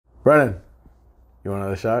Brennan, you want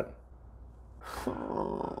another shot?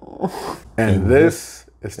 And this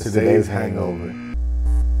is today's hangover.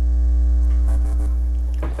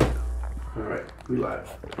 All right, we live.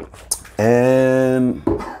 And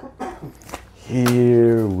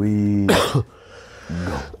here we go.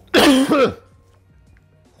 Joder,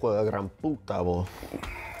 gran puta, bo.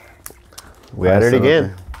 We at it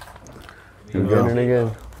again. Here we go.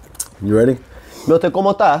 Again. You ready? No te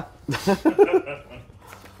cómo está.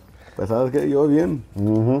 ¿Sabes qué? Yo bien.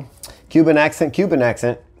 Mm-hmm. Cuban accent, Cuban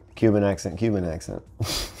accent. Cuban accent, Cuban accent.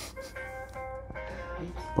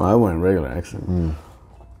 Well, I went regular accent.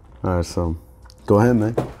 All right, so go ahead,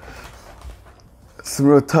 man. Some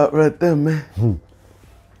real talk right there, man.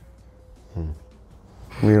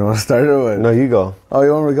 You want to start it or what? No, you go. Oh,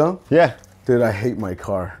 you want me to go? Yeah. Dude, I hate my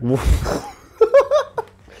car.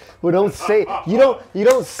 Well, don't say you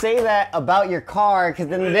don't say that about your car, because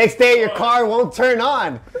then the next day your car won't turn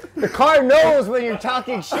on. The car knows when you're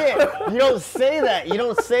talking shit. You don't say that. You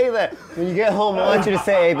don't say that. When you get home, I want you to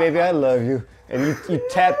say, "Hey, baby, I love you," and you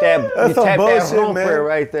tap that romper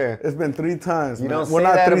right there. It's been 3 times. You man. don't say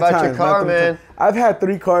that about your car, man. I've had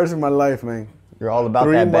 3 cars in my life, man. You're all about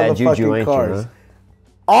 3 that bad juju, ain't cars. you? Huh?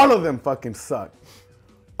 All of them fucking suck.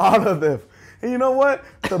 All of them. And you know what?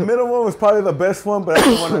 The middle one was probably the best one, but that's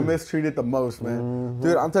the one I mistreated the most, man. Mm-hmm.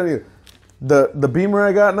 Dude, I'm telling you, the Beamer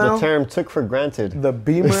I got now. The term took for granted. The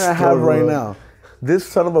Beamer I have right now. This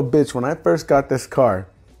son of a bitch, when I first got this car,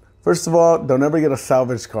 first of all, don't ever get a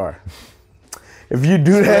salvage car. If you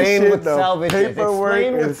do that shit, the paperwork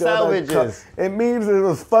is salvages. It means it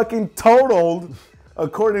was fucking totaled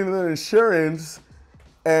according to the insurance.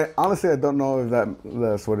 And honestly, I don't know if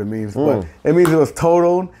that's what it means, but it means it was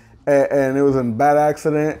totaled and it was in a bad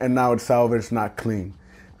accident, and now it's salvaged, not clean.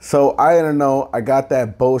 So I didn't know. I got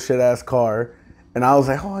that bullshit ass car, and I was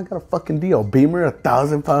like, oh, I got a fucking deal. Beamer,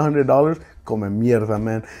 $1,500. Come mierda,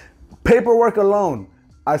 man. Paperwork alone,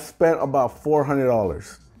 I spent about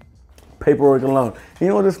 $400. Paperwork alone. You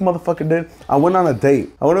know what this motherfucker did? I went on a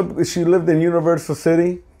date. She lived in Universal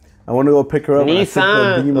City. I want to go pick her up.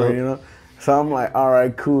 Nissan. And Beamer, you know. So I'm like, all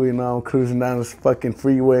right, cool, you know, I'm cruising down this fucking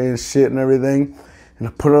freeway and shit and everything. And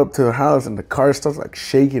I put her up to the house and the car starts like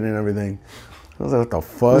shaking and everything. I was like, what the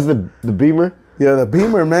fuck? This is the Beamer? Yeah, the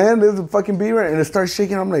Beamer, man. This is a fucking Beamer. And it starts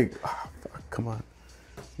shaking. I'm like, oh, fuck, come on.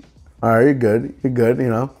 All right, you're good. You're good, you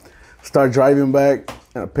know. Start driving back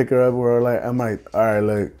and I pick her up. I'm like, all right,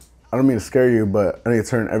 look, I don't mean to scare you, but I need to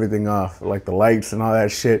turn everything off, like the lights and all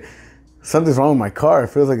that shit. Something's wrong with my car. It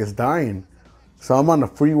feels like it's dying. So I'm on the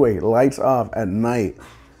freeway, lights off at night.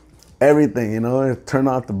 Everything, you know, turn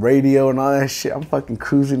off the radio and all that shit. I'm fucking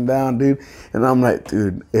cruising down, dude. And I'm like,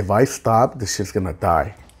 dude, if I stop, this shit's gonna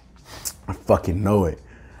die. I fucking know it.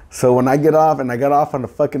 So when I get off, and I got off on the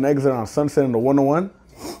fucking exit on Sunset in the 101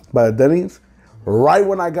 by the Denny's, right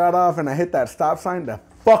when I got off and I hit that stop sign, that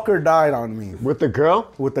fucker died on me. With the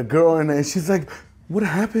girl? With the girl in there. And she's like, what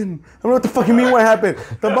happened? I don't know what the fuck you mean what happened.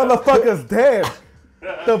 The motherfucker's dead.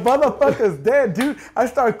 The motherfucker's dead, dude. I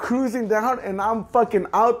start cruising down and I'm fucking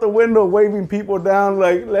out the window waving people down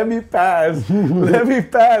like, let me pass. Let me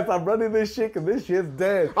pass. I'm running this shit because this shit's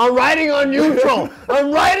dead. I'm riding on neutral.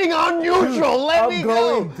 I'm riding on neutral. Let me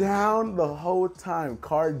go. I'm going down the whole time,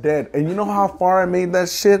 car dead. And you know how far I made that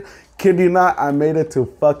shit? Kid you not, I made it to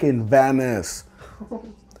fucking Van Ness.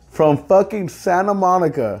 From fucking Santa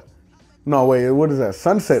Monica. No, wait, what is that?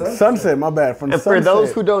 Sunset, my bad. From Sunset. For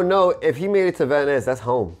those who don't know, if he made it to Van Ness, that's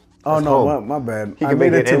home. Oh, that's no, home. My bad. He I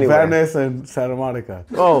made it to anywhere. Van Ness and Santa Monica.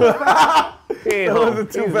 Oh. He ain't home.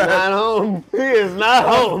 Wasn't too He's bad. not home. He is not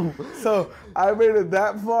home. So I made it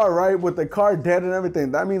that far, right, with the car dead and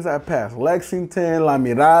everything. That means I passed Lexington, La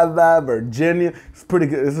Mirada, Virginia. It's pretty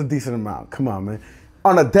good. It's a decent amount. Come on, man.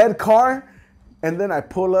 On a dead car. And then I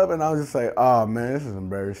pull up and I was just like, oh man, this is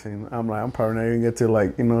embarrassing. I'm like, I'm probably not even get to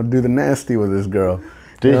like, you know, do the nasty with this girl.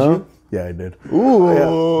 Did you? Yeah, I did. Ooh.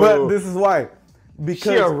 Yeah. But this is why. Because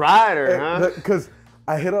she a rider, huh? Because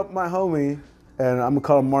I hit up my homie and I'm gonna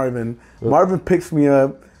call him Marvin. Marvin picks me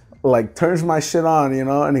up, like turns my shit on, you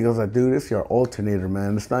know, and he goes like, dude, it's your alternator,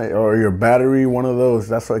 man. It's not, or your battery, one of those.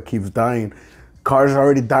 That's why it keeps dying. Car's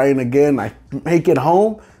already dying again. I make it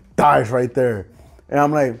home, dies right there. And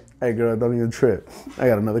I'm like, hey girl, don't even trip. I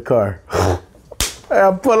got another car.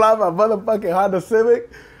 I pull out my motherfucking Honda Civic.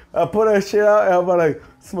 I put that shit out and I'm like,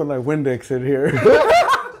 smell like Windex in here.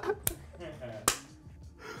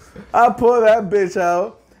 I pull that bitch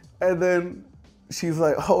out and then she's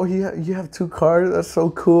like, oh, you have 2 cars? That's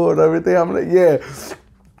so cool and everything. I'm like, yeah.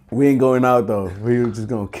 We ain't going out though. We were just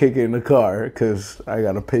gonna kick it in the car because I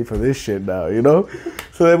gotta pay for this shit now, you know?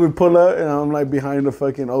 So then we pull up and I'm like behind the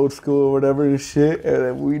fucking old school or whatever and shit. And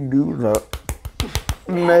then we do the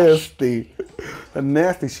nasty. The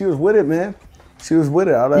nasty. She was with it, man. She was with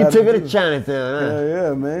it. You took it to Chinatown, huh?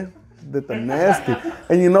 Yeah, man. Did the nasty.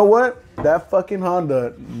 And you know what? That fucking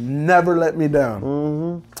Honda never let me down.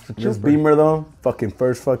 Mm-hmm. This Beamer though, fucking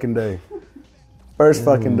first fucking day. First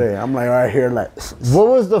fucking day. I'm like right here like. What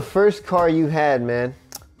was the first car you had, man?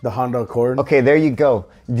 The Honda Accord. Okay, there you go.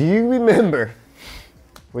 Do you remember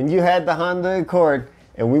when you had the Honda Accord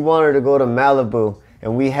and we wanted to go to Malibu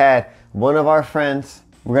and we had one of our friends,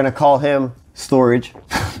 we're gonna call him Storage.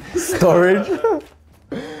 Storage?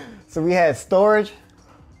 So we had Storage,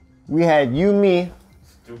 we had you, me,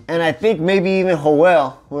 and I think maybe even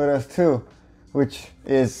Joel with us too, which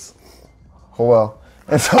is Joel.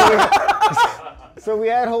 And so we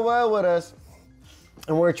had Joel with us,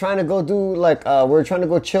 and we were trying to go do like, we were trying to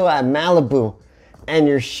go chill at Malibu, and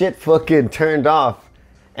your shit fucking turned off,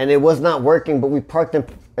 and it was not working, but we parked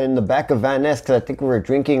in the back of Van Ness, because I think we were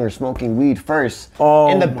drinking or smoking weed first. Oh,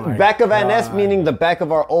 in the back of Van Ness, meaning the back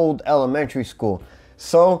of our old elementary school.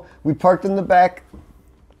 So we parked in the back,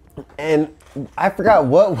 and I forgot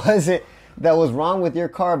what was it that was wrong with your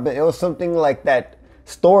car, but it was something like that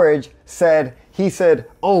Storage said. He said,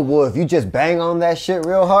 oh, well, if you just bang on that shit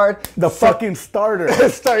real hard. The fucking starter.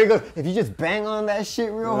 He goes, if you just bang on that shit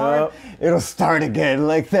real hard, it'll start again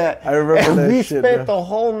like that. I remember and that we shit. Spent the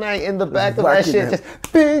whole night in the back of that shit. Just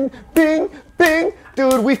bing, bing, bing.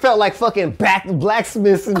 Dude, we felt like fucking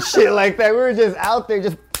blacksmiths and shit like that. We were just out there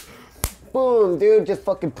just boom, dude, just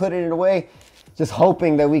fucking putting it away. Just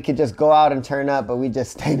hoping that we could just go out and turn up, but we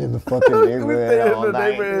just stayed in the fucking neighborhood all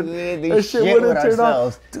night. That shit wouldn't turn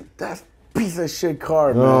off. Dude, that's piece of shit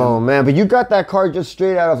car, man. Oh, man. But you got that car just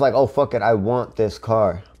straight out of like, oh, fuck it. I want this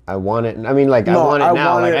car. I want it. I mean, like, I want it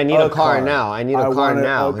now. Like, I need a car now. I need a car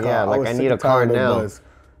now. Yeah, like, I need a car now.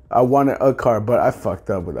 I wanted a car, but I fucked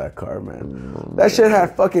up with that car, man. That shit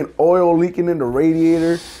had fucking oil leaking in the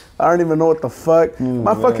radiator. I don't even know what the fuck.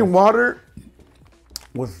 My fucking water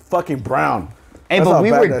was fucking brown. Hey, but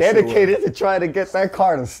we were dedicated to try to get that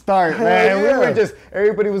car to start, man. Yeah. We were just,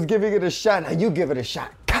 everybody was giving it a shot. Now you give it a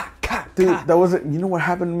shot. Dude, that wasn't, you know what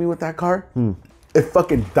happened to me with that car? It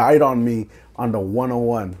fucking died on me on the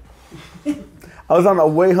 101. I was on the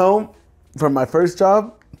way home from my first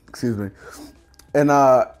job, excuse me, and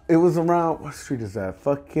it was around, what street is that?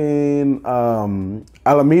 Fucking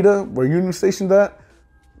Alameda, where Union Station's at,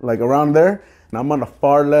 like around there. And I'm on the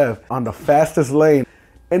far left, on the fastest lane.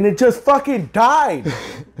 And it just fucking died.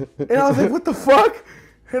 And I was like, what the fuck?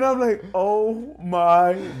 And I'm like, oh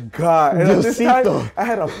my God. And at this time, I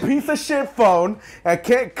had a piece of shit phone. I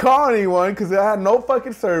can't call anyone because I had no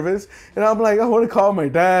fucking service. And I'm like, I want to call my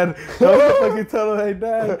dad. I want to fucking tell him, hey,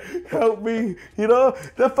 Dad, help me. You know,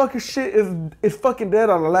 that fucking shit is fucking dead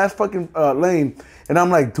on the last fucking lane. And I'm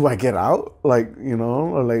like, do I get out? Like, you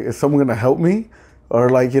know, or like, is someone going to help me? Or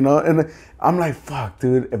like, you know, and I'm like, fuck,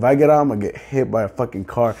 dude, if I get out, I'm going to get hit by a fucking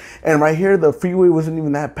car. And right here, the freeway wasn't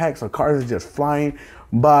even that packed, so cars are just flying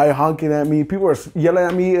by, honking at me. People are yelling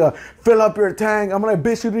at me, fill up your tank. I'm like,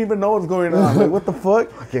 bitch, you didn't even know what's going on. I'm like, what the fuck?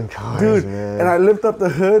 Fucking cars, dude, man. And I lift up the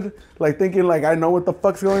hood, like thinking like I know what the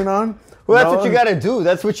fuck's going on. Well, that's what you got to do.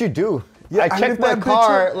 That's what you do. Yeah, I check my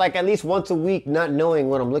car like at least once a week, not knowing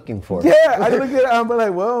what I'm looking for. Yeah, I look at it, I'm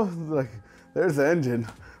like, well, like, there's the engine.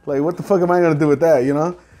 Like, what the fuck am I going to do with that, you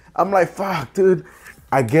know? I'm like, fuck, dude.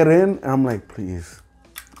 I get in, and I'm like, please,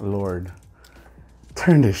 Lord,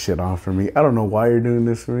 turn this shit off for me. I don't know why you're doing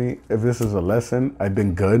this for me. If this is a lesson, I've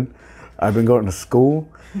been good. I've been going to school.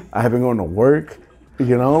 I have been going to work.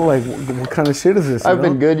 You know, like, what kind of shit is this? I've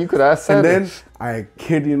been good. You could ask that. And then, I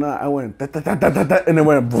kid you not, I went, da, da, da, da, da, da, and it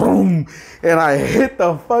went boom. And I hit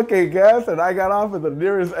the fucking gas, and I got off at the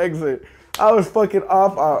nearest exit. I was fucking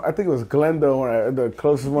off. I think it was Glendale, the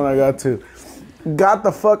closest one I got to. Got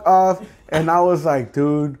the fuck off, and I was like,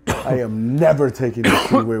 dude, I am never taking the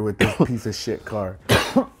freeway with this piece of shit car.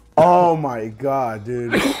 Oh my God,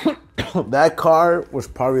 dude. That car was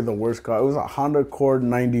probably the worst car. It was a Honda Accord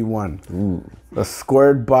 91. A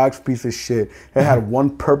squared box piece of shit. It had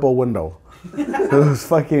one purple window. It was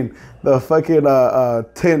fucking, the fucking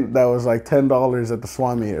tint that was like $10 at the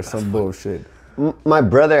Swami or some bullshit. My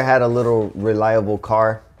brother had a little reliable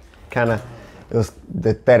car, kind of. It was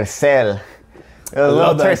the Tercel. It was a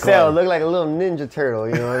little Tercel. It looked like a little Ninja Turtle,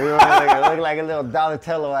 you know. It looked like a little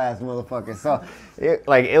Donatello ass motherfucker. So,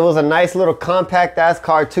 it was a nice little compact ass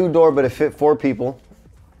car, 2-door, but it fit 4 people.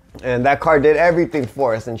 And that car did everything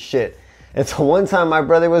for us and shit. And so one time my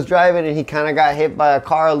brother was driving and he kind of got hit by a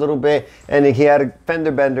car a little bit, and he had a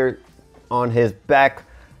fender bender on his back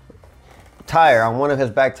tire, on one of his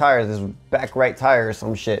back tires, his back right tire or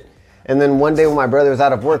some shit. And then one day when my brother was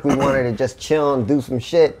out of work, we wanted to just chill and do some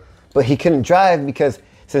shit, but he couldn't drive because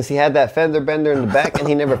since he had that fender bender in the back and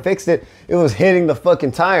he never fixed it, it was hitting the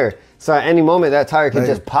fucking tire. So at any moment that tire could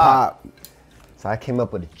just pop. So I came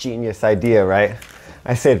up with a genius idea, right?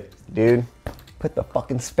 I said, dude, put the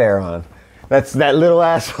fucking spare on. That's that little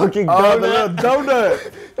ass fucking donut. Oh, the little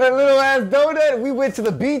donut. That little ass donut. We went to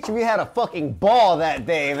the beach. We had a fucking ball that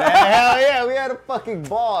day, man. Hell yeah, we had a fucking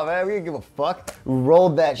ball, man. We didn't give a fuck. We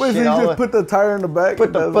rolled that shit. So you just put the tire in the back?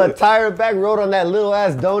 Put the tire back, rode on that little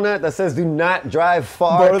ass donut that says do not drive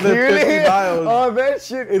far. More than 50 miles. Oh, that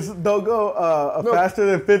shit. Don't go faster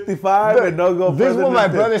than 55 and don't go further than 50. This is what my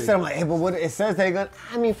brother said. I'm like, hey, but what it says, they go,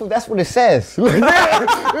 I mean, that's what it says. He's like,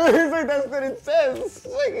 that's what it says. It's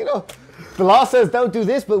like, you know. The law says don't do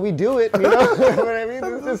this, but we do it, you know what I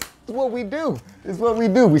mean? This is what we do. It's what we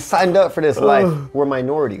do. We signed up for this life. We're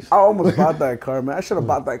minorities. I almost bought that car, man. I should have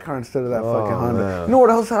bought that car instead of that fucking Honda. Man. You know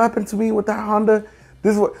what else happened to me with that Honda?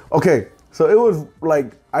 This is what, okay, so it was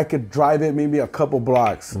like I could drive it maybe a couple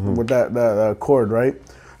blocks with that Accord, right?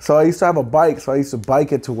 So I used to have a bike, so I used to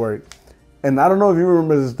bike it to work. And I don't know if you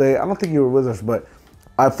remember this day. I don't think you were with us, but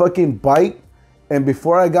I fucking bike. And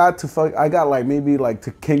before I got to I got like maybe like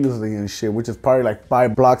to Kingsley and shit, which is probably like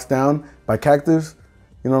 5 blocks down by Cactus,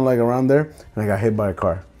 you know, like around there. And I got hit by a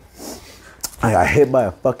car. I got hit by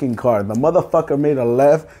a fucking car. The motherfucker made a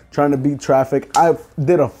left trying to beat traffic. I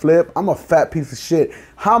did a flip. I'm a fat piece of shit.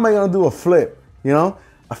 How am I gonna do a flip? You know?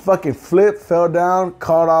 I fucking flipped, fell down,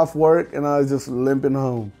 called off work, and I was just limping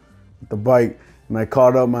home with the bike. And I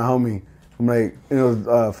called up my homie. I'm like, it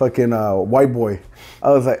was fucking white boy. I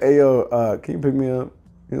was like, hey, yo, can you pick me up?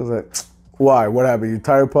 He was like, why? What happened? You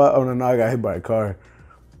tire pot? Oh, no, I got hit by a car.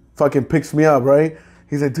 Fucking picks me up, right?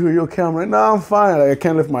 He's like, dude, are you okay? I'm like, no, I'm fine. Like, I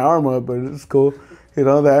can't lift my arm up, but it's cool. You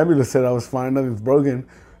know, the ambulance said I was fine. Nothing's broken.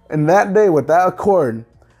 And that day with that Accord,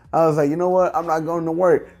 I was like, you know what? I'm not going to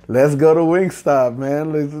work. Let's go to Wingstop,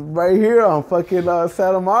 man. Let's right here on fucking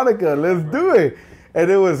Santa Monica. Let's do it. And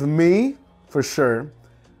it was me, for sure.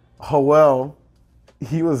 Howell,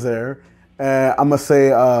 he was there. And I'm going to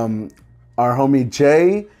say our homie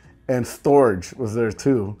Jay and Storage was there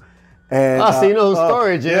too. And, so you know who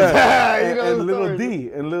Storage is. Yeah. You know and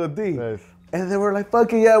Little D. Nice. And they were like,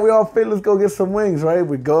 fuck it, yeah, we all fit, let's go get some wings, right?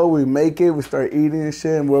 We go, we make it, we start eating and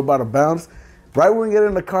shit, and we're about to bounce. Right when we get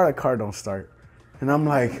in the car don't start. And I'm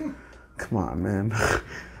like, come on, man.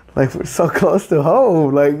 Like, we're so close to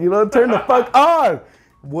home. Like, you know, turn the fuck on.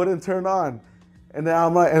 Wouldn't turn on. And then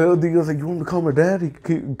I'm like, and little D goes like, you want me to call my dad? He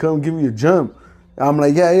can come give me a jump. And I'm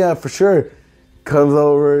like, yeah, for sure. Comes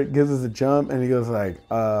over, gives us a jump, and he goes like,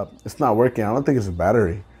 it's not working. I don't think it's a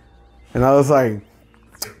battery. And I was like,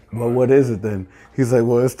 well, what is it then? He's like,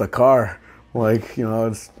 well, it's the car. Like, you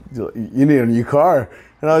know, you need a new car.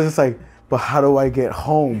 And I was just like, but how do I get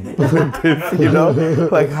home with this, you know?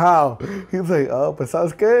 Like, how? He's like, oh, pues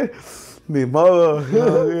sabes qué? Ni modo, you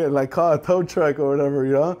know? Like, call a tow truck or whatever,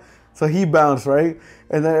 you know? So he bounced, right?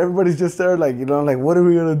 And then everybody's just there like, you know, like, what are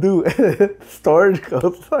we gonna do? Storage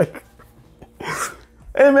goes like,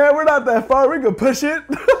 hey man, we're not that far, we can push it.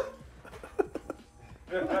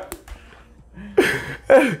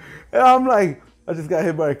 And I'm like, I just got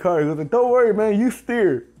hit by a car. He goes like, don't worry, man, you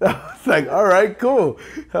steer. I was like, all right, cool.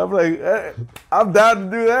 I'm like, hey, I'm down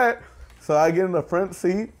to do that. So I get in the front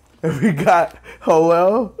seat, and we got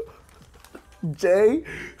Howell, Jay,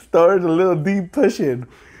 Storage, a little D pushing.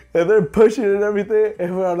 And they're pushing and everything.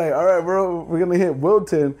 And we're like, all right, bro, we're going to hit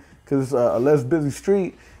Wilton because it's a less busy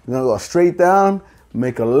street. We're going to go straight down,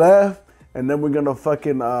 make a left, and then we're going to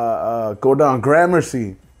fucking go down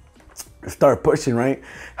Gramercy. Start pushing, right?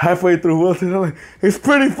 Halfway through Wilton, I'm like, it's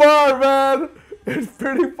pretty far, man. It's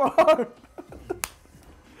pretty far.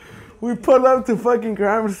 We pull up to fucking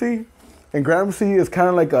Gramercy, and Gramercy is kind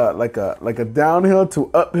of like a downhill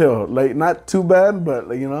to uphill. Like, not too bad, but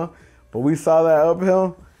like, you know. But we saw that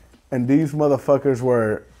uphill, and these motherfuckers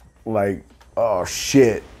were like, oh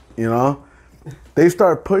shit, you know. They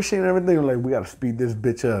start pushing and everything. Like, we gotta speed this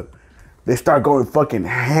bitch up. They start going fucking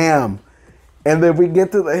ham. And then we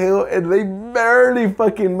get to the hill, and they barely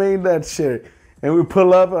fucking made that shit. And we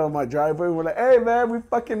pull up on my driveway, and we're like, hey, man, we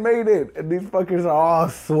fucking made it. And these fuckers are all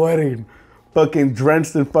sweating, fucking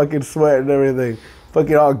drenched in fucking sweat and everything.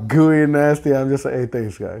 Fucking all gooey and nasty. I'm just like, hey,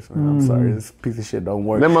 thanks, guys. Man, I'm sorry, this piece of shit don't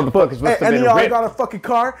work. Them motherfuckers must have been any of y'all got a fucking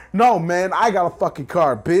car? No, man, I got a fucking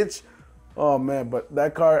car, bitch. Oh, man, but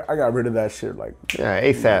that car, I got rid of that shit like... Yeah,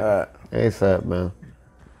 ASAP. ASAP, man.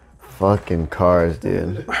 Fucking cars,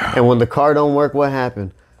 dude. And when the car don't work, what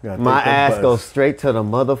happened? My ass goes straight to the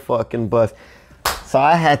motherfucking bus. So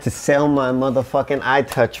I had to sell my motherfucking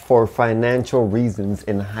iTouch for financial reasons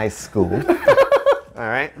in high school. All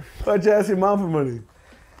right? Why'd you ask your mom for money?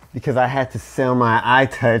 Because I had to sell my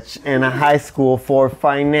iTouch in a high school for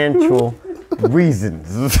financial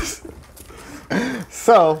reasons.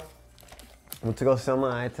 So, I went to go sell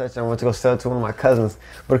my iTouch. I went to go sell it to one of my cousins.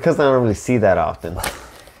 But because I don't really see that often.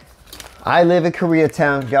 I live in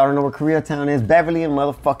Koreatown. Y'all don't know where Koreatown is. Beverly and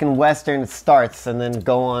motherfucking Western. It starts and then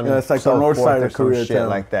go on. Yeah, it's like the north side of Koreatown. Shit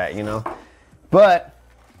like that, you know? But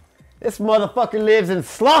this motherfucker lives in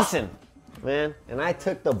Slauson, man. And I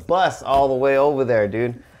took the bus all the way over there,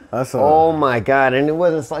 dude. Oh my God. And it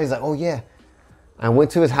wasn't Slauson. He's like, oh yeah. I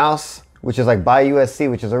went to his house, which is like by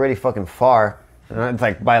USC, which is already fucking far. And it's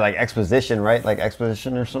like by like Exposition, right? Like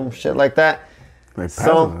Exposition or some shit like that. Like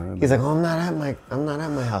so he's like, oh, I'm not at my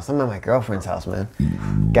house. I'm at my girlfriend's house, man.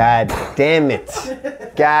 God damn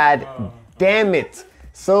it. God damn it.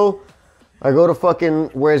 So I go to fucking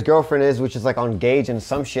where his girlfriend is, which is like on Gage and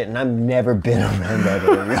some shit, and I've never been around that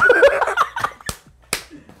area.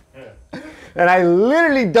 And I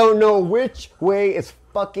literally don't know which way is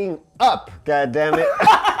fucking up. God damn it.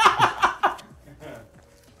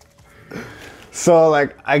 So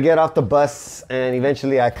like I get off the bus and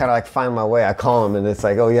eventually I kind of like find my way. I call him and it's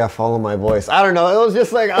like, oh yeah, follow my voice. I don't know. It was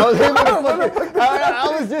just like I was able to.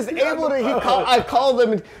 I was just able to. I called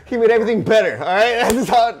him and he made everything better. All right, that's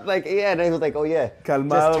how. Like yeah, and he was like, oh yeah,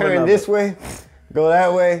 just turn this way, go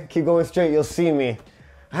that way, keep going straight. You'll see me.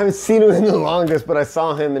 I haven't seen him in the longest, but I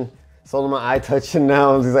saw him and sold him my iTouch and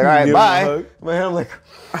now he's like, all right, bye. I'm like.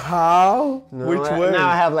 How? No, Which way? Now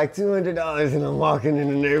I have like $200 and I'm walking in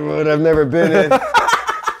the neighborhood I've never been in. But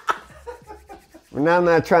now I'm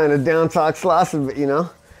not trying to down talk Slauson, but you know,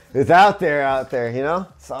 it's out there, you know?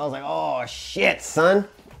 So I was like, oh shit, son.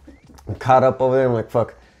 I'm caught up over there. I'm like,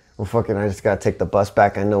 fuck. Well, fucking, I just gotta take the bus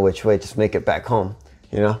back. I know which way, just make it back home,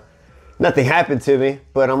 you know? Nothing happened to me,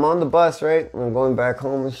 but I'm on the bus, right? I'm going back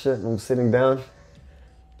home and shit. And I'm sitting down.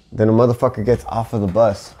 Then a motherfucker gets off of the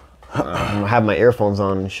bus. I have my earphones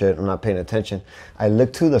on and shit. I'm not paying attention. I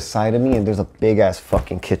look to the side of me and there's a big ass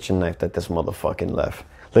fucking kitchen knife that this motherfucking left.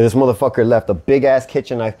 Like this motherfucker left a big ass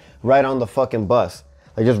kitchen knife right on the fucking bus.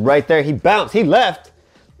 Like just right there. He bounced. He left,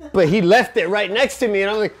 but he left it right next to me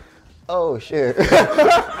and I'm like, oh shit.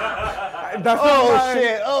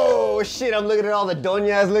 Oh shit. I'm looking at all the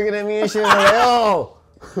doñas looking at me and shit. I'm like, oh.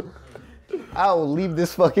 I will leave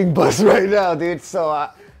this fucking bus right now, dude. So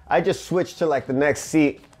I just switched to like the next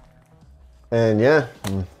seat. And yeah,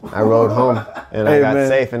 I rode home and I got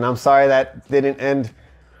safe. And I'm sorry that didn't end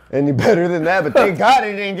any better than that, but thank God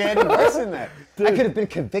it didn't get any worse than that. Dude, I could have been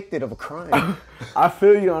convicted of a crime. I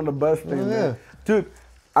feel you on the bus thing, man. Dude,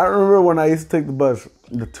 I remember when I used to take the bus,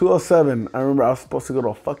 the 207, I remember I was supposed to go to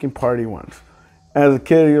a fucking party once. As a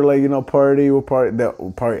kid, you're like, you know, we'll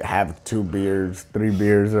party, have 2 beers, 3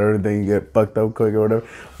 beers, or everything, get fucked up quick or whatever.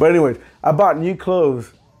 But anyways, I bought new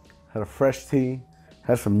clothes, had a fresh tee,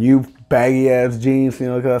 had some new baggy ass jeans, you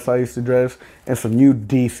know, because that's how I used to dress, and some new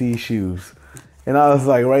DC shoes. And I was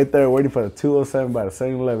like right there waiting for the 207 by the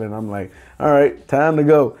 7-Eleven. And I'm like, all right, time to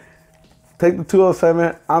go. Take the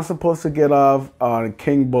 207. I'm supposed to get off on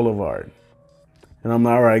King Boulevard. And I'm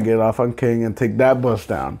like, all right, get off on King and take that bus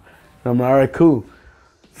down. And I'm like, all right, cool.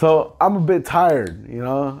 So I'm a bit tired, you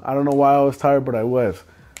know. I don't know why I was tired, but I was.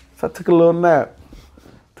 So I took a little nap.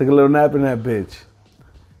 Took a little nap in that bitch.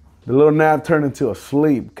 The little nap turned into a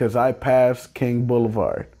sleep because I passed King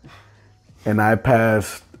Boulevard. And I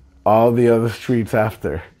passed all the other streets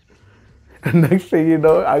after. And next thing you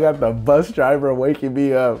know, I got the bus driver waking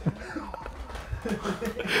me up.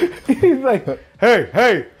 He's like,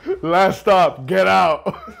 hey, last stop, get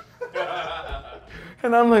out.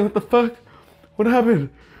 And I'm like, what the fuck? What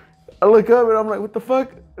happened? I look up and I'm like, what the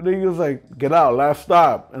fuck? And then he was like, get out, last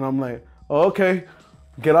stop. And I'm like, oh, okay.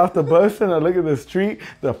 Get off the bus and I look at the street.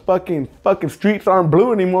 The fucking streets aren't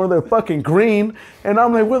blue anymore. They're fucking green. And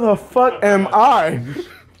I'm like, where the fuck am I?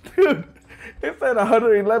 Dude, it's at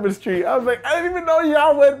 111th Street. I was like, I didn't even know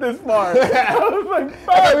y'all went this far. I was like,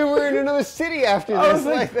 fuck. I thought we were in another city after this. I was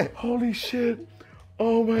like, holy shit.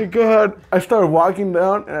 Oh my God. I started walking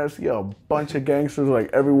down and I see a bunch of gangsters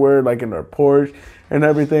like everywhere, like in their Porsche and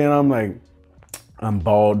everything. And I'm like, I'm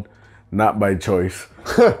bald, not by choice.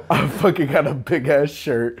 I fucking got a big ass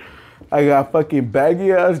shirt. I got fucking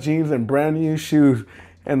baggy ass jeans and brand new shoes.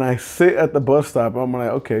 And I sit at the bus stop. I'm like,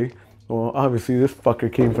 okay, well, obviously this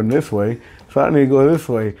fucker came from this way. So I need to go this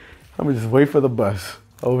way. I'm gonna just wait for the bus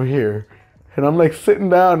over here. And I'm like sitting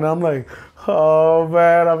down and I'm like, Oh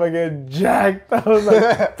man, I'm gonna get jacked. I was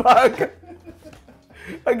like, fuck.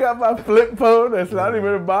 I got my flip phone that's not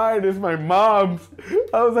even mine, it's my mom's.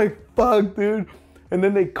 I was like, fuck, dude. And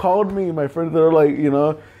then they called me, my friends, they were like, you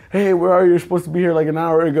know, hey, where are you? You're supposed to be here like an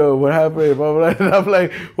hour ago. What happened? Blah, blah, blah. And I'm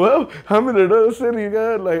like, well, I'm in another city,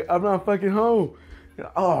 God. Like, I'm not fucking home.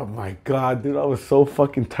 Oh my God, dude, I was so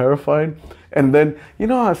fucking terrified. And then, you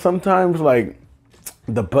know how sometimes like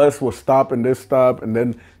the bus will stop in this stop and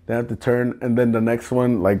then they have to turn and then the next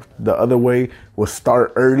one, like the other way, will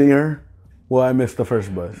start earlier? Well, I missed the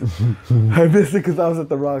first bus. I missed it because I was at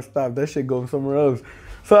the wrong stop. That shit goes somewhere else.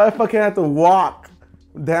 So I fucking had to walk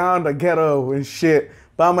down the ghetto and shit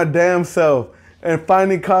by my damn self and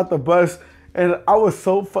finally caught the bus. And I was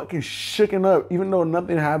so fucking shooken up, even though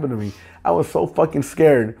nothing happened to me. I was so fucking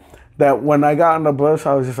scared that when I got on the bus,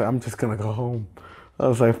 I was just like, I'm just gonna go home. I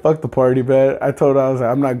was like, fuck the party, man. I told her, I was like,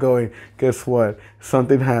 I'm not going. Guess what?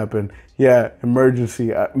 Something happened. Yeah,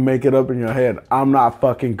 emergency. Make it up in your head. I'm not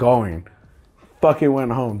fucking going. Fucking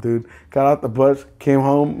went home, dude. Got out the bus, came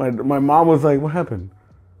home. My mom was like, what happened?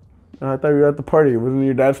 I thought you were at the party. Wasn't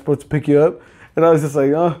your dad supposed to pick you up? And I was just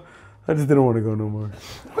like, oh, I just didn't want to go no more.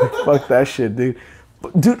 Like, fuck that shit, dude.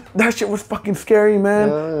 But, dude, that shit was fucking scary, man.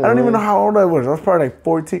 I don't even know how old I was. I was probably like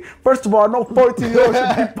 14. First of all, no 14-year-old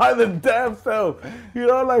should be by the damn self. You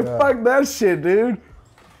know, like, fuck that shit, dude.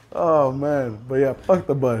 Oh, man. But yeah, fuck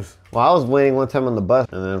the bus. Well, I was waiting one time on the bus,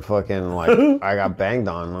 and then fucking, like, I got banged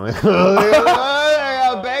on. I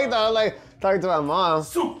got banged on, like, talking to my mom.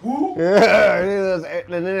 Yeah,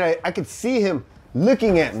 and then I could see him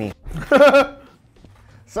looking at me.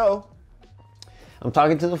 So, I'm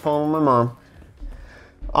talking to the phone with my mom.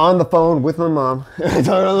 On the phone with my mom. I talked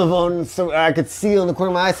on the phone, so I could see on the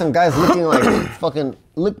corner of my eye some guys looking like fucking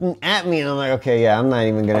looking at me, and I'm like, okay, yeah, I'm not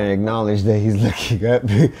even gonna acknowledge that he's looking at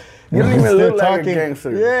me. You don't even look like a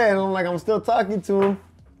gangster. Yeah, and I'm like, I'm still talking to him.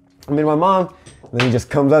 I mean, my mom. And then he just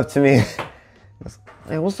comes up to me. Goes,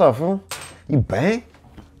 hey, what's up, fool? You bang?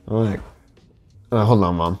 I'm like, hold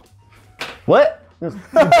on, mom. What? You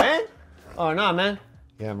bang? Oh, nah, man.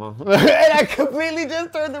 Yeah, mom. And I completely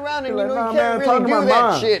just turned around and you can't really do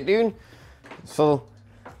that shit, dude. So,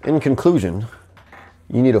 in conclusion,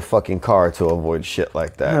 you need a fucking car to avoid shit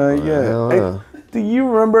like that. Yeah. Hey, do you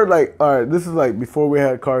remember, like, all right, this is like before we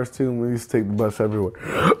had cars too, and we used to take the bus everywhere.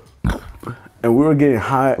 And we were getting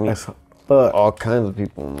high as fuck. All kinds of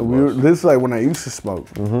people. This is like when I used to smoke.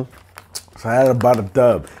 So I had about a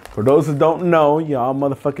dub. For those who don't know, y'all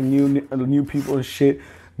motherfucking new people and shit,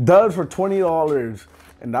 dubs were $20.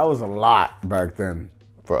 And that was a lot back then.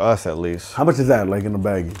 For us, at least. How much is that, like, in a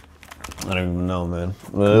baggie? I don't even know, man.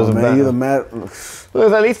 It was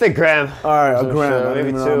at least a gram. All right, a gram. Sure,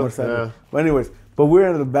 maybe two. Yeah. But anyways, but we were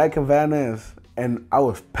in the back of Van Ness, and I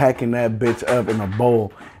was packing that bitch up in a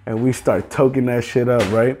bowl, and we start toking that shit up,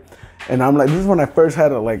 right? And I'm like, this is when I first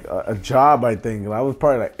had a job, I think. I was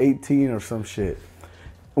probably like 18 or some shit.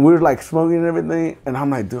 And we were like smoking and everything, and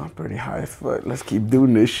I'm like, dude, I'm pretty high as fuck. Let's keep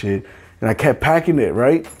doing this shit. And I kept packing it,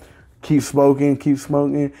 right? Keep smoking.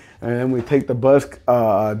 And then we take the bus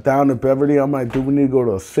down to Beverly. I'm like, dude, we need to go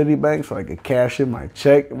to a Citibank so I can cash in my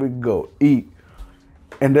check and we can go eat.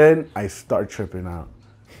 And then I start tripping out.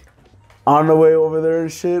 On the way over there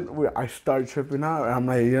and shit, I start tripping out. And I'm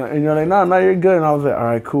like, and you're like, no, you're good. And I was like, all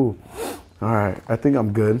right, cool. All right, I think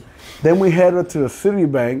I'm good. Then we head up to the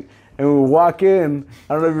Citibank. And we walk in,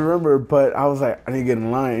 I don't know if you remember, but I was like, I need to get in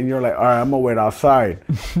line. And you're like, all right, I'm going to wait outside.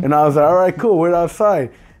 And I was like, all right, cool, wait outside.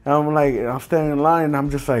 And I'm like, I'm standing in line, and I'm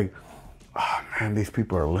just like, oh, man, these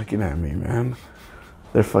people are looking at me, man.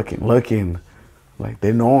 They're fucking looking. Like,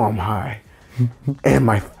 they know I'm high. And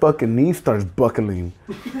my fucking knee starts buckling.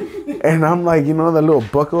 And I'm like, you know, that little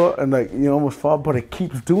buckle, and like, you almost fall, but it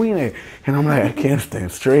keeps doing it. And I'm like, I can't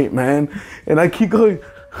stand straight, man. And I keep going.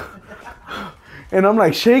 And I'm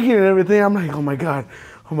like shaking and everything. I'm like, oh my God,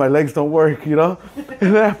 oh, my legs don't work, you know?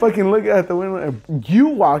 And then I fucking look at the window and you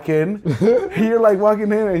walk in. You're like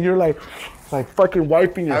walking in and you're like fucking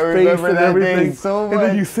wiping your face and everything. So much. And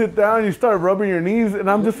then you sit down, you start rubbing your knees,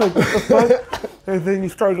 and I'm just like, what the fuck? And then you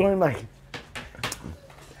start going like,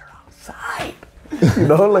 they're outside. You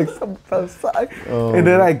know, like someone's outside. Oh. And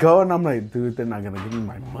then I go and I'm like, dude, they're not gonna give me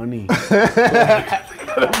my money.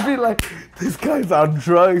 I'd be like, this guy's on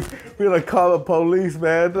drugs. We're gonna call the police,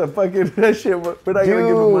 man. That shit, we're not gonna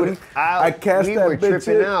give him money. I cashed that bitch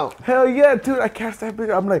in. Out. Hell yeah, dude, I cashed that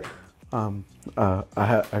bitch. I'm like,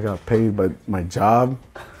 I got paid by my job.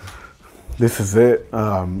 This is it.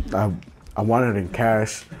 I want it in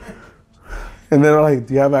cash. And then they're like,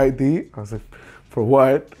 do you have ID? I was like, for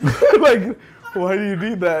what? Like, Why do you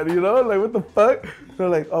need that? You know, like what the fuck? They're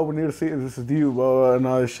like, oh, we need to see it. This is you, blah, blah, and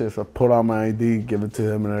all this shit. So I pulled out my ID, give it to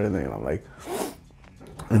him and everything. And I'm like,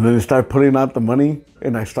 and then they start putting out the money,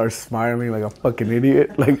 and I start smiling like a fucking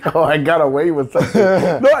idiot. Like, oh, I got away with something.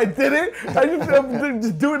 No, I didn't. I'm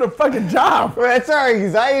just doing a fucking job. Well, that's our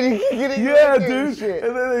anxiety. Yeah, dude. Shit.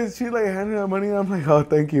 And then she like handed out money. And I'm like, oh,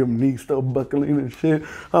 thank you. My knees still buckling and shit.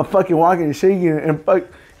 I'm fucking walking and shaking and fuck.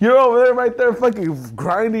 You're over there, right there, fucking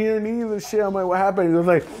grinding your knees and shit. I'm like, what happened? He was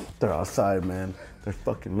like, they're outside, man. They're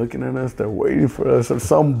fucking looking at us. They're waiting for us or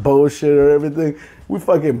some bullshit or everything. We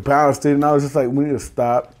fucking bounced it, and I was just like, we need to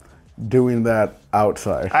stop doing that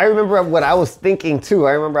outside. I remember what I was thinking too.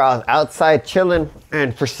 I remember I was outside chilling,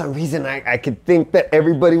 and for some reason I could think that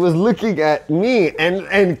everybody was looking at me.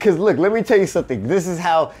 And because look, let me tell you something. This is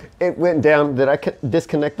how it went down. Did I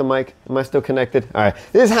disconnect the mic? Am I still connected? All right.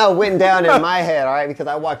 This is how it went down in my head, all right? Because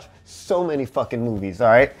I watch so many fucking movies, all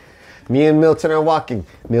right? Me and Milton are walking.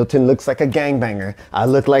 Milton looks like a gangbanger. I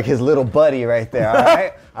look like his little buddy right there, all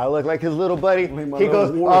right? I look like his little buddy. He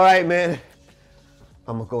goes, all right, man.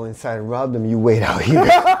 I'm gonna go inside and rob them. You wait out here.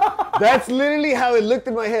 That's literally how it looked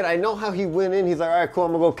in my head. I know how he went in. He's like, all right, cool.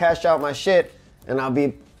 I'm gonna go cash out my shit and I'll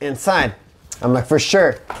be inside. I'm like, for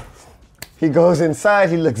sure. He goes inside.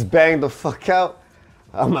 He looks banged the fuck out.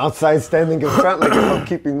 I'm outside standing in front like I'm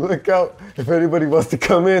keeping lookout. If anybody wants to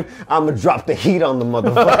come in, I'm gonna drop the heat on the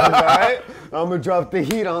motherfuckers, all right? I'm gonna drop the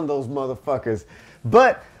heat on those motherfuckers.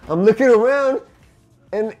 But I'm looking around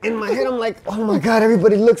and in my head I'm like, oh my God,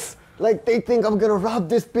 everybody looks like they think I'm gonna rob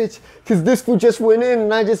this bitch because this fool just went in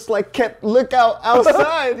and I just like kept lookout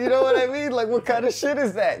outside. You know what I mean? Like, what kind of shit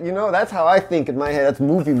is that? You know, that's how I think in my head. That's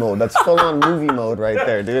movie mode. That's full on movie mode right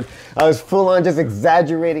there, dude. I was full on just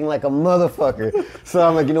exaggerating like a motherfucker. So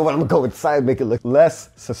I'm like, you know what? I'm gonna go inside, make it look less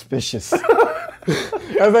suspicious. As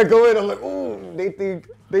I go in, I'm like, ooh, they think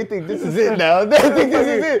this is it now. They think this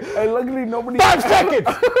is it. And luckily nobody. 5 seconds.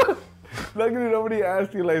 Luckily, nobody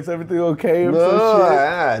asked you, like, is everything okay or no, some shit?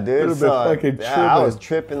 Yeah, dude. So, fucking I was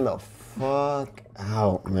tripping the fuck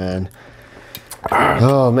out, man.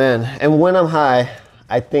 Oh, man. And when I'm high,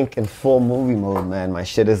 I think in full movie mode, man. My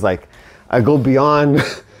shit is like, I go beyond,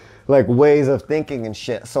 like, ways of thinking and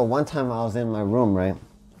shit. So one time I was in my room, right?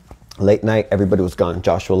 Late night, everybody was gone.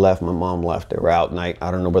 Joshua left, my mom left. They were out night.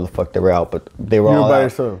 I don't know where the fuck they were out, but they were all by out.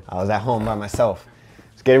 yourself? I was at home by myself. I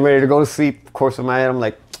was getting ready to go to sleep. Of course, in my head, I'm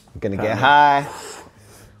like, I'm gonna get high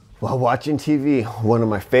while watching TV. One of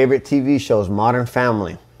my favorite TV shows, Modern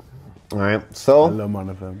Family. All right, so I love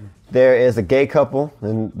Modern Family. There is a gay couple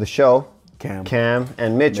in the show, Cam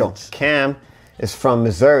and Mitchell. Cam is from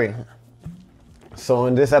Missouri. So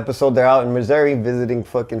in this episode, they're out in Missouri visiting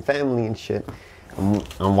fucking family and shit.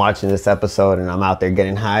 I'm watching this episode and I'm out there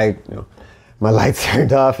getting high. You know, my lights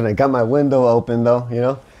turned off and I got my window open though, you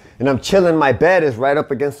know. And I'm chilling, my bed is right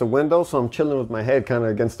up against the window, so I'm chilling with my head kind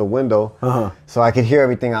of against the window, so I could hear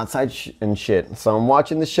everything outside and shit. So I'm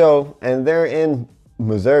watching the show, and they're in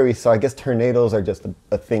Missouri, so I guess tornadoes are just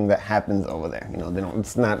a thing that happens over there. You know,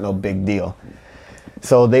 it's not no big deal.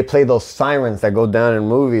 So they play those sirens that go down in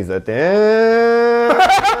movies at the end,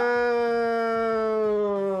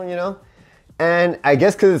 you know? And I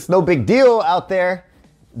guess because it's no big deal out there,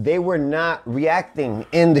 they were not reacting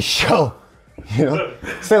in the show. You know?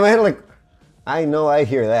 So in my head, I'm like, I know I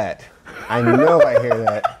hear that. I know I hear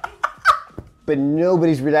that. But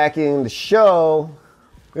nobody's reacting in the show.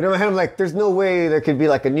 But in my head, I'm like, there's no way there could be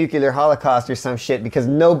like a nuclear holocaust or some shit because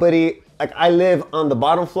nobody, like I live on the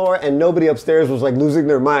bottom floor and nobody upstairs was like losing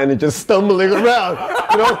their mind and just stumbling around.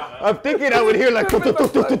 You know? I'm thinking I would hear like, grab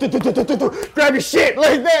your shit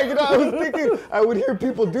like that. You know, I was thinking I would hear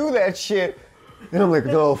people do that shit. And I'm like,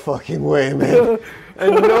 no fucking way, man.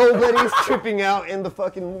 And nobody's tripping out in the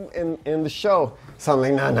fucking, in the show. So I'm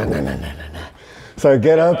like, nah. So I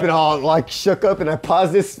get up and all like shook up and I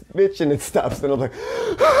pause this bitch and it stops. And I'm like,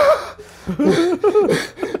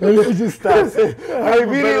 and it just stops. I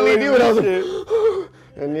immediately knew it. I was like,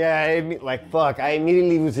 and yeah, like fuck. I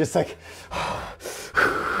immediately was just like,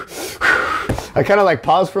 I kind of like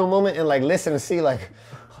paused for a moment and like listen and see like,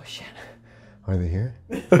 oh shit. Are they here?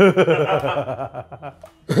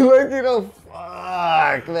 Like, you know,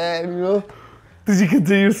 fuck, man, you know? Did you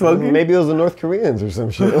continue smoking? Maybe it was the North Koreans or some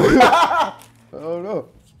shit. I don't know.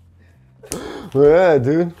 Yeah,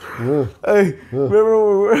 dude. Yeah. Hey,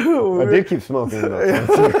 remember I did keep smoking, though. That's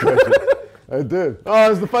a good question. I did. Oh, it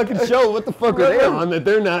was the fucking show. What the fuck are they on that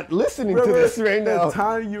they're not listening to this right now? The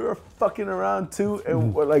time you were fucking around too,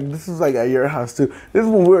 and like this was like at your house too. This is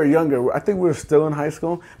when we were younger. I think we were still in high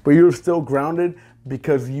school, but you were still grounded.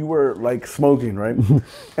 because you were like smoking, right?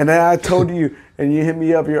 And then I told you, and you hit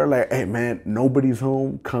me up. You're like, "Hey man, nobody's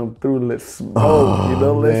home. Come through. Let's smoke. You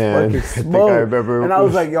know, let's fucking smoke." I remember. And I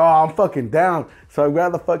was like, "Yo, I'm fucking down." So I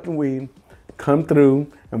grabbed the fucking weed, come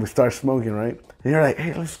through, and we start smoking, right? And you're like,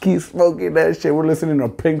 "Hey, let's keep smoking that shit." We're listening to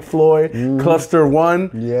Pink Floyd, Cluster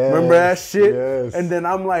One. Yeah. Remember that shit? Yes. And then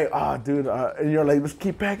I'm like, "Oh, dude," and you're like, "Let's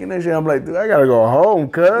keep packing that shit." I'm like, "Dude, I gotta go home,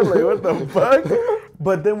 cuz. Like, what the fuck?"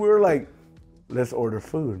 But then we were like, let's order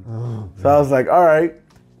food. So I was like, all right.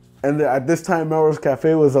 And then at this time, Melrose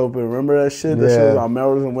Cafe was open. Remember that shit? That shit was on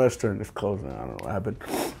Melrose and Western. It's closed now. I don't know what happened.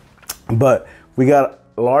 But we got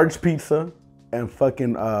large pizza and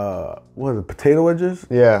fucking, what was it, potato wedges?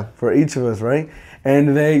 Yeah. For each of us, right?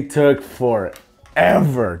 And they took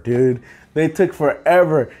forever, dude. They took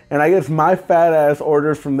forever. And I guess my fat ass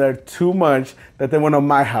orders from there too much that they went on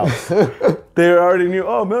my house. They already knew,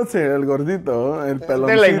 oh, Milton, el gordito, el peloncito.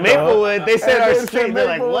 They're like Maplewood. They said our street. They're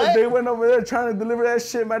like, what? They went over there trying to deliver that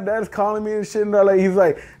shit. My dad's calling me and shit. And he's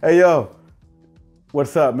like, hey, yo,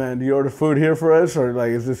 what's up, man? Do you order food here for us? Or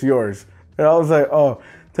like, is this yours? And I was like, oh,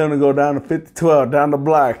 tell them to go down to 5012, down the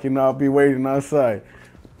block. You know, I'll be waiting outside.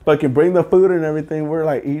 Fucking bring the food and everything. We're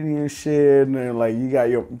like eating and shit. And then like, you got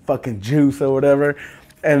your fucking juice or whatever.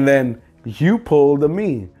 And then you pulled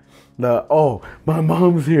me. Oh, my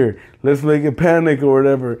mom's here. Let's make it panic or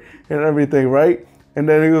whatever and everything, right? And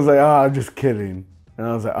then he was like, oh, I'm just kidding. And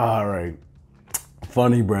I was like, all right.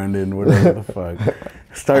 Funny, Brandon, whatever the fuck.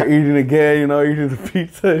 Start eating again, you know, eating the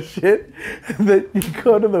pizza and shit. And then you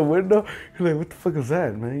go to the window. You're like, what the fuck is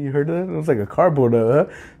that, man? You heard of that? It was like a cardboard, huh?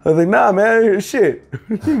 I was like, nah, man, here's shit.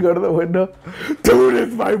 You go to the window. Dude,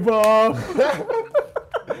 it's my mom.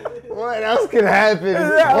 What else could happen?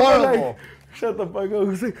 It's horrible. Like, shut the fuck up.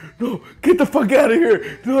 He's like, no, get the fuck out of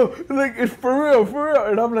here. No, like, it's for real, for real.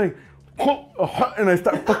 And I'm like, and I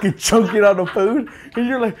start fucking chunking out the food. And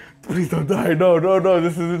you're like, please don't die. No,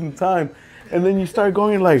 this isn't time. And then you start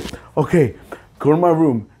going like, okay, go to my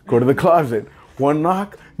room, go to the closet. 1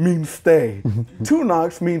 knock means stay. 2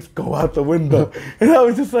 knocks means go out the window. And I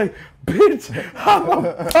was just like, bitch, how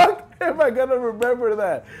the fuck am I gonna remember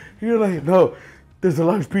that? You're like, no, there's a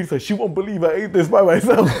large pizza. She won't believe I ate this by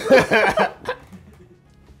myself.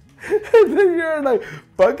 And then you're like,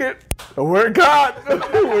 fuck it, we're caught.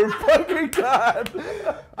 We're fucking caught.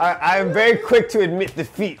 I'm very quick to admit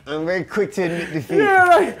defeat. You're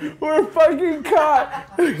like, we're fucking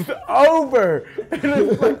caught. It's over. And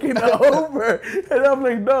it's fucking over. And I'm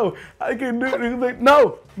like, no, I can do it. He's like,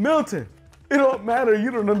 no, Milton. It don't matter.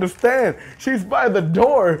 You don't understand. She's by the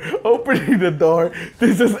door, opening the door.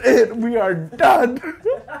 This is it. We are done.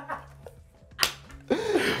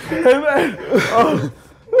 And then,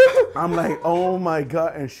 I'm like, oh my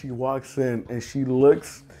God. And she walks in and she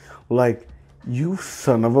looks like, you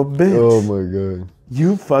son of a bitch. Oh my God.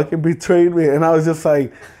 You fucking betrayed me. And I was just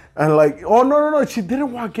like, oh, no. She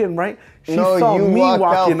didn't walk in, right? She saw me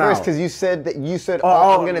walking out first because you said,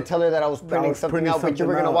 I'm going to tell her that I was printing something out, but you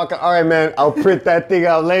were going to walk out. All right, man, I'll print that thing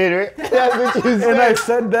out later. That's what you said. And I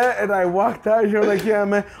said that and I walked out. You're like, yeah,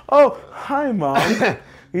 man. Oh, hi, Mom.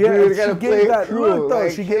 Yeah, dude, she gave that look, though.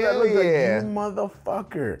 Like, she gave that look like, you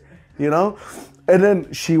motherfucker. You know? And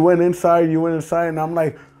then she went inside, you went inside, and I'm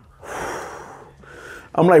like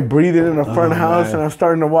breathing in the front house, man. And I'm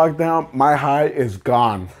starting to walk down. My high is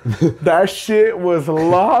gone. That shit was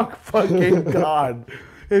long fucking gone.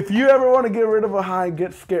 If you ever want to get rid of a high,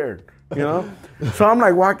 get scared, you know? So I'm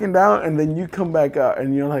like walking down, and then you come back out,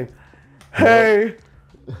 and you're like, hey,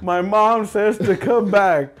 my mom says to come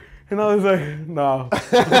back. And I was like, no.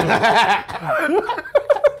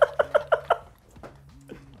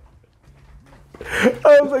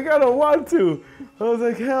 I was like, I don't want to. I was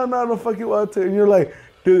like, hell no, I don't fucking want to. And you're like,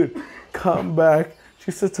 dude, come back.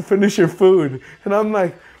 She said to finish your food. And I'm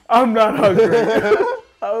like, I'm not hungry.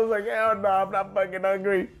 I was like, hell no, I'm not fucking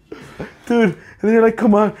hungry. Dude, and then you're like,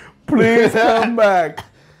 come on, please come back.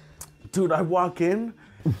 Dude, I walk in,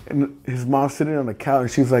 and his mom's sitting on the couch,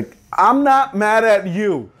 and she's like, I'm not mad at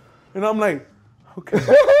you. And I'm like, okay,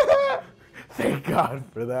 thank God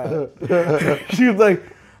for that. She was like,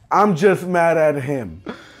 I'm just mad at him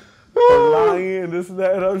for lying and this and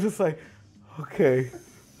that. And I was just like, okay,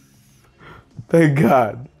 thank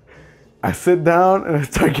God. I sit down and I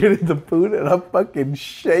start getting the food and I'm fucking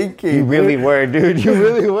shaking. You really were, dude. You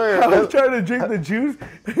really were. I was trying to drink the juice.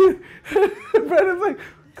 Brandon's like,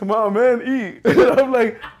 come on, man, eat. And I'm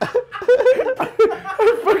like,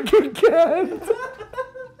 I fucking can't.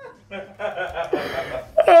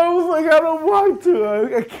 I was like, I don't want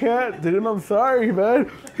to. I can't, dude. I'm sorry, man.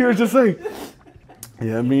 He was just like,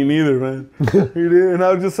 yeah, me neither, man. He did. And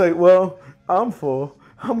I was just like, well, I'm full.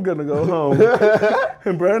 I'm gonna go home.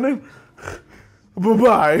 And Brandon,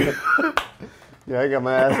 bye-bye. Yeah, I got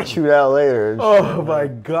my ass chewed out later. Oh my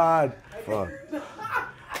God. Fuck.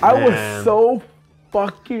 I was so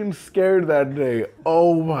fucking scared that day.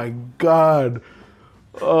 Oh my God.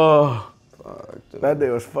 Oh, that day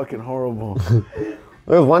was fucking horrible.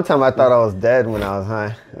 There was one time I thought I was dead when I was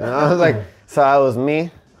high. And I was like, so I was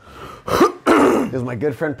me. It was my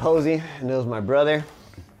good friend Posey, and it was my brother,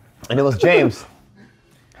 and it was James.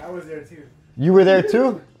 I was there too. You were there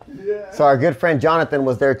too? Yeah. So our good friend Jonathan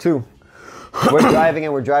was there too. We're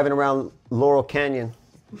driving around Laurel Canyon.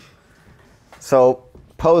 So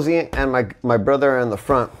Posey and my brother are in the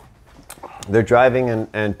front. They're driving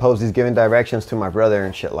and Posey's giving directions to my brother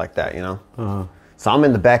and shit like that, you know? Uh-huh. So I'm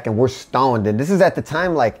in the back and we're stoned. And this is at the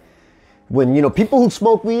time, like, when, you know, people who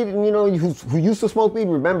smoke weed and, you know, who used to smoke weed,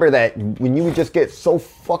 remember that when you would just get so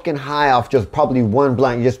fucking high off just probably one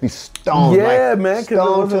blunt, you just be stoned. Yeah, like, man.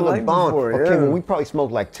 Stoned to the like bone. Before, okay, yeah. well, we probably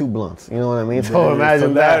smoked like 2 blunts. You know what I mean? So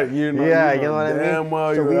imagine that. You know what I mean?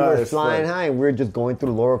 Well, so we were flying high and we were just going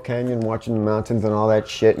through Laurel Canyon, watching the mountains and all that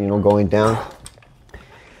shit, you know, going down.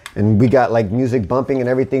 And we got like music bumping and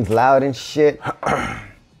everything's loud and shit.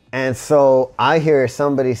 And so I hear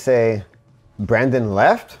somebody say, Brandon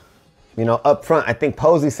left? You know, up front, I think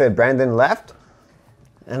Posey said Brandon left.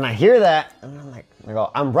 And I hear that, and I'm like,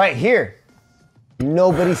 I'm right here.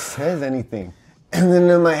 Nobody says anything. And then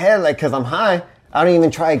in my head, like, cause I'm high, I don't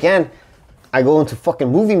even try again. I go into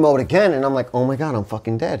fucking movie mode again, and I'm like, oh my God, I'm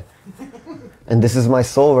fucking dead. And this is my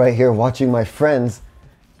soul right here watching my friends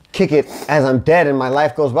kick it as I'm dead and my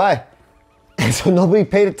life goes by. And so nobody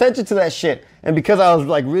paid attention to that shit. And because I was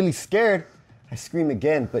like really scared, I scream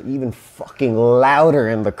again, but even fucking louder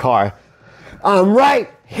in the car. I'm right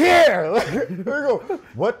here. I go,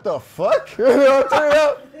 what the fuck? And I turn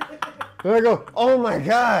out. And I go, oh my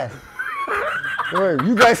God.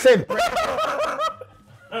 You guys said.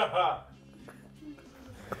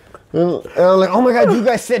 And I'm like, oh my God, you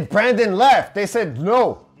guys said Brandon left. They said,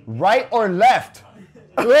 no, right or left.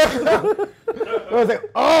 I was like,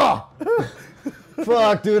 oh.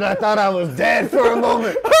 Fuck, dude, I thought I was dead for a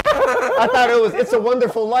moment. I thought it was It's a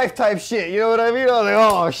Wonderful Life type shit, you know what I mean? I was like,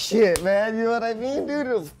 oh shit, man, you know what I mean, dude?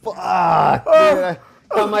 It was fuck, dude. I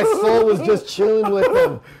thought my soul was just chilling with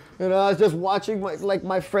them. You know, I was just watching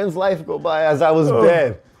my friend's life go by as I was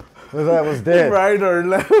dead. As I was dead. Right or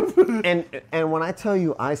left. And when I tell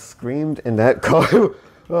you I screamed in that car,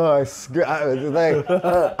 I was like,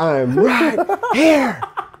 I'm right here.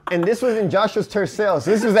 And this was in Joshua's Tercel.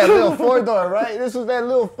 So this was that little 4-door, right? This was that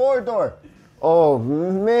little 4-door. Oh,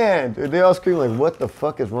 man. Dude, they all scream like, what the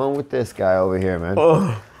fuck is wrong with this guy over here, man?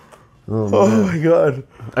 Oh my God.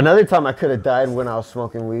 Another time I could have died when I was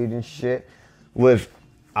smoking weed and shit was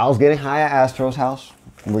I was getting high at Astro's house.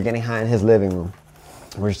 We're getting high in his living room.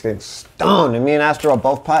 We're just getting stoned. And me and Astro are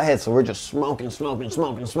both potheads, so we're just smoking,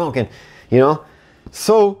 you know?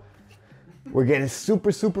 So we're getting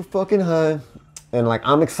super, super fucking high. And like,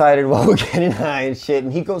 I'm excited while we're getting high and shit.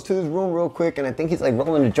 And he goes to his room real quick, and I think he's like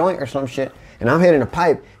rolling a joint or some shit. And I'm hitting a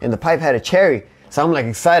pipe, and the pipe had a cherry. So I'm like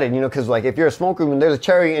excited, you know, because like if you're a smoker and there's a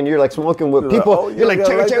cherry and you're like smoking with people, you're like,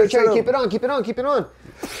 cherry, keep it on.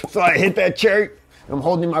 So I hit that cherry. I'm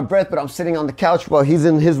holding my breath, but I'm sitting on the couch while he's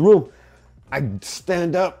in his room. I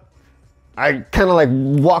stand up. I kind of like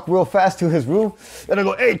walk real fast to his room. And I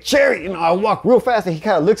go, hey, cherry. You know, I walk real fast, and he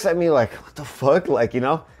kind of looks at me like, what the fuck? Like, you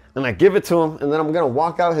know? And I give it to him, and then I'm gonna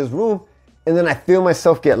walk out his room, and then I feel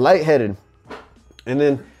myself get lightheaded. And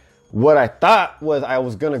then what I thought was I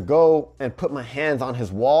was gonna go and put my hands on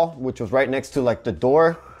his wall, which was right next to like the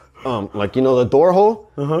door, like, you know, the door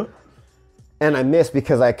hole. Uh-huh. And I missed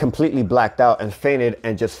because I completely blacked out and fainted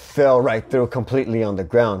and just fell right through completely on the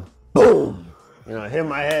ground. Boom! You know, I hit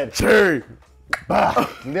my head. Cherry! Bah!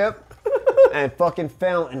 Yep. And fucking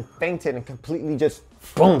fell and fainted and completely just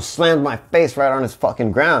boom, slammed my face right on his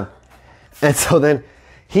fucking ground. And so then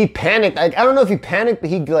he panicked. I don't know if he panicked, but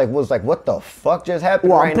he like was like, what the fuck just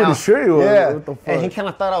happened right now? I'm pretty sure he was. Yeah. What the fuck? And he kind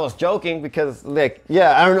of thought I was joking because like,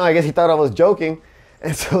 yeah, I don't know. I guess he thought I was joking.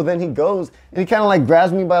 And so then he goes and he kind of like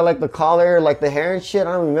grabs me by like the collar, like the hair and shit.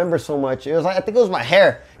 I don't remember so much. It was like, I think it was my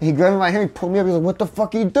hair. And he grabbed my hair, he pulled me up. He's like, what the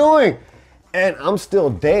fuck are you doing? And I'm still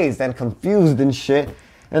dazed and confused and shit.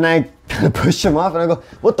 And I kind of push him off and I go,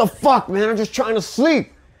 what the fuck, man? I'm just trying to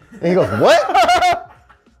sleep. And he goes, what?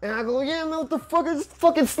 And I go, yeah, man, what the fuck? I'm just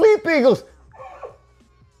fucking sleeping. He goes,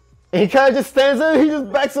 and he kind of just stands there, he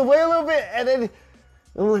just backs away a little bit. And then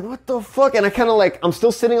I'm like, what the fuck? And I kind of like, I'm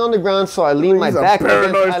still sitting on the ground, so I lean my back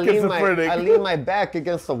against, I lean my back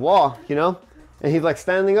against the wall, you know? And he's like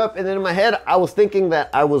standing up. And then in my head, I was thinking that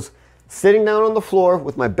I was sitting down on the floor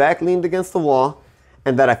with my back leaned against the wall.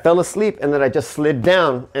 and that I fell asleep and that I just slid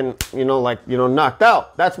down and, knocked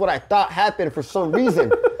out. That's what I thought happened for some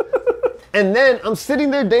reason. And then I'm sitting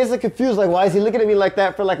there dazed and confused, like, why is he looking at me like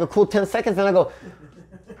that for like a cool 10 seconds? And I go,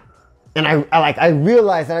 and I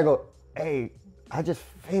realize and I go, hey, I just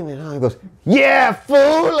fainted. And he goes, yeah,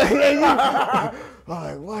 fool. I'm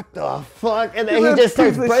like, what the fuck? And then he just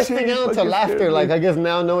starts bursting out into laughter. Like, I guess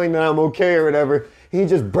now knowing that I'm okay or whatever, he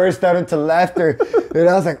just burst out into laughter. And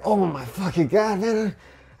I was like, oh my fucking God, man.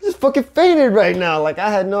 I just fucking fainted right now. Like, I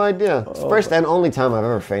had no idea. It's the first and only time I've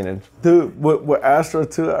ever fainted. Dude, with Astro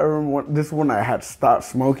too, I remember this is when I had stopped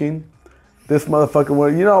smoking. This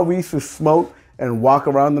motherfucker, we used to smoke and walk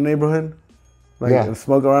around the neighborhood? And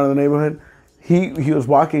smoke around the neighborhood? He was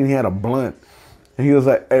walking, he had a blunt. And he was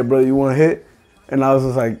like, hey, brother, you want to hit? And I was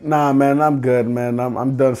just like, nah, man, I'm good, man.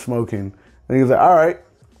 I'm done smoking. And he was like, all right,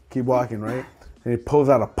 keep walking, right? And he pulls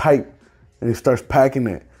out a pipe and he starts packing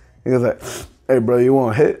it. He was like, hey, brother, you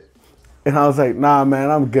want to hit? And I was like, nah, man,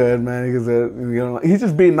 I'm good, man. He goes, he's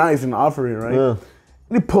just being nice and offering, right? Yeah.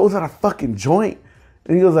 And he pulls out a fucking joint.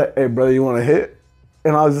 And he goes like, hey, brother, you want to hit?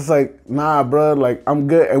 And I was just like, nah, bro, like, I'm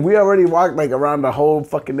good. And we already walked, like, around the whole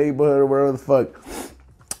fucking neighborhood or wherever the fuck.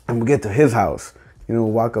 And we get to his house.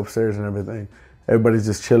 Walk upstairs and everything. Everybody's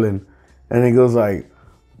just chilling. And he goes like,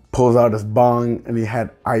 pulls out his bong and he had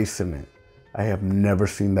ice in it. I have never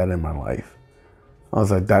seen that in my life. I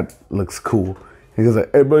was like, that looks cool. He goes like,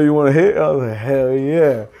 hey, bro, you want to hit? I was like, hell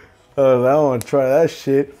yeah. I was like, I want to try that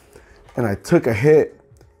shit. And I took a hit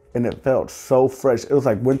and it felt so fresh. It was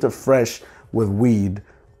like winter fresh with weed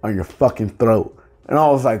on your fucking throat. And I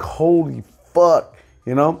was like, holy fuck,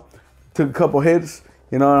 Took a couple hits,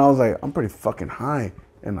 and I was like, I'm pretty fucking high.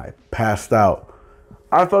 And I passed out.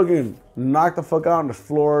 I fucking knocked the fuck out on the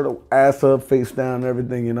floor, the ass up, face down, and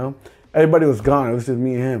everything, Everybody was gone. It was just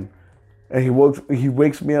me and him. And he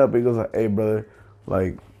wakes me up. He goes like, hey, brother,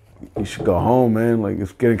 like, you should go home, man. Like,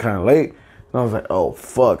 it's getting kind of late. And I was like, oh,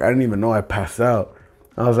 fuck. I didn't even know I passed out.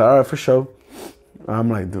 I was like, all right, for sure. I'm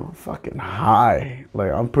like, dude, I'm fucking high.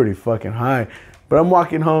 Like, I'm pretty fucking high. But I'm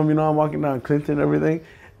walking home, I'm walking down Clinton and everything.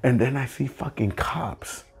 And then I see fucking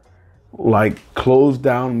cops, like, close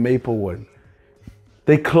down Maplewood.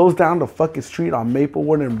 They closed down the fucking street on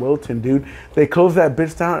Maplewood and Wilton, dude. They closed that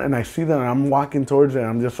bitch down, and I see them, and I'm walking towards it, and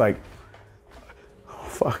I'm just like, oh,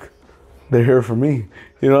 fuck. They're here for me.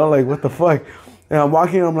 Like, what the fuck? And I'm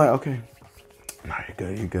walking, and I'm like, okay. No,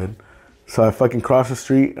 you're good. So I fucking cross the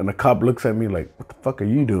street, and the cop looks at me like, what the fuck are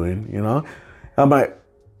you doing, I'm like,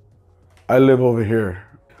 I live over here.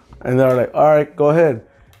 And they're like, all right, go ahead.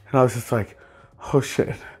 And I was just like, oh,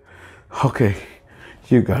 shit. Okay,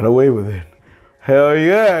 you got away with it. Hell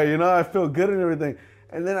yeah, I feel good and everything.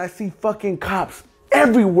 And then I see fucking cops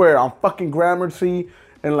everywhere on fucking Gramercy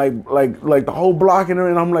and like the whole block and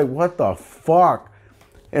everything. I'm like, what the fuck?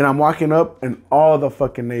 And I'm walking up and all the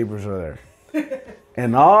fucking neighbors are there.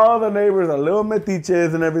 And all the neighbors are little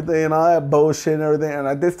metiches and everything and all that bullshit and everything. And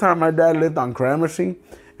at this time, my dad lived on Gramercy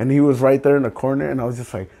and he was right there in the corner. And I was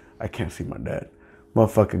just like, I can't see my dad.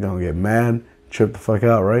 Motherfucker gonna get mad, trip the fuck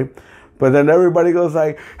out, right? But then everybody goes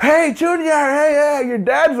like, hey, Junior, hey, yeah, your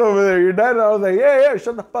dad's over there, your dad. And I was like, yeah,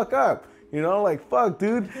 shut the fuck up. Like, fuck,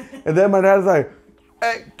 dude. And then my dad's like,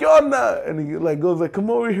 hey, ¿qué onda? And he like goes like,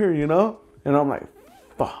 come over here, And I'm like,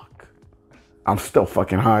 fuck. I'm still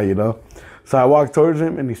fucking high, So I walk towards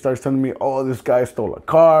him and he starts telling me, oh, this guy stole a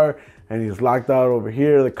car and he's locked out over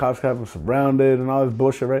here. The cops have him surrounded and all this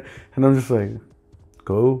bullshit, right? And I'm just like,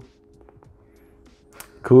 cool.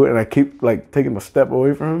 And I keep like taking a step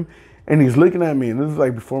away from him. And he's looking at me, and this is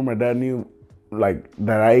like before my dad knew, like,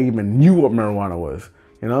 that I even knew what marijuana was,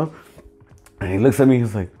 And he looks at me,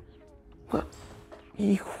 he's like, what? And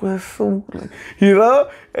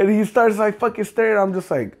he starts like fucking staring. I'm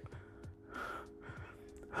just like,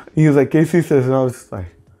 he was like, ¿qué hiciste? And I was just like,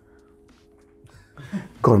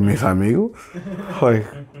 con mis amigos? Like,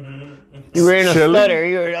 you were in a stutter.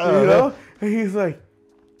 You were, And he's like,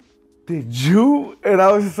 did you? And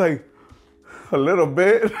I was just like, a little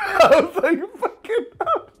bit. I was like, fucking.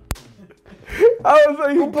 I was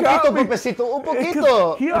like, un poquito, Pepecito, un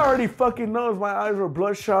poquito. He already fucking knows my eyes were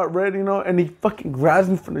bloodshot red, And he fucking grabs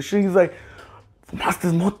me from the street. He's like,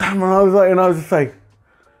 "Fumaste mota?" And I was just like,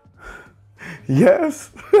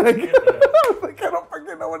 yes. I don't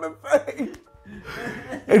fucking know what to say.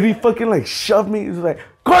 And he fucking like shoved me. He was like,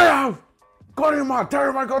 go down, go to your mom, tell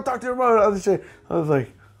your mom, go talk to your mom, and other shit. I was like,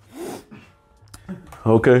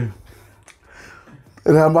 okay.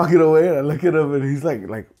 And I'm walking away and I look at him and he's like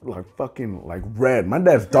fucking like red. My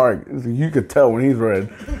dad's dark. You could tell when he's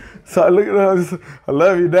red. So I look at him, I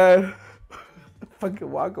love you, Dad. fucking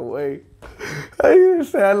walk away. I didn't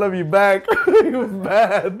say I love you back. He was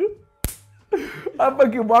mad. I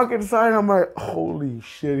fucking walk inside. I'm like, holy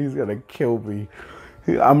shit, he's gonna kill me.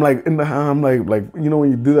 I'm like I'm like you know when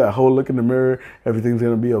you do that whole look in the mirror, everything's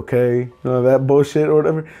gonna be okay, you know that bullshit or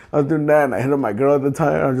whatever. I was doing that and I hit up my girl at the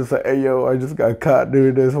time. I'm just like, hey yo, I just got caught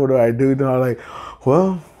doing this. What do I do? And I'm like,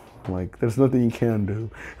 well, like there's nothing you can do.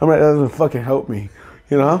 I'm like, that doesn't fucking help me,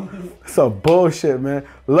 you know? So bullshit, man.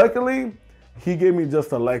 Luckily, he gave me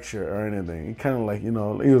just a lecture or anything. He kind of like, you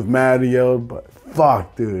know, he was mad, he yelled, but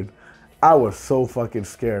fuck, dude, I was so fucking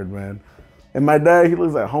scared, man. And my dad, he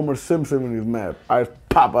looks like Homer Simpson when he's mad. I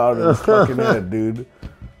pop out of his fucking head, dude.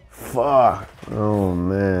 Fuck. Oh,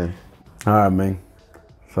 man. All right, man.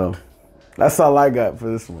 So, that's all I got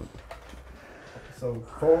for this one. So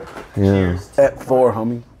 4. Yeah. Cheers. At 4,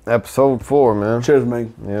 homie. Episode 4, man. Cheers,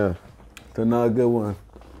 man. Yeah. It's another good one.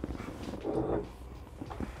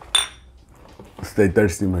 Stay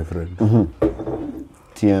thirsty, my friend.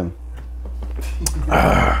 TM.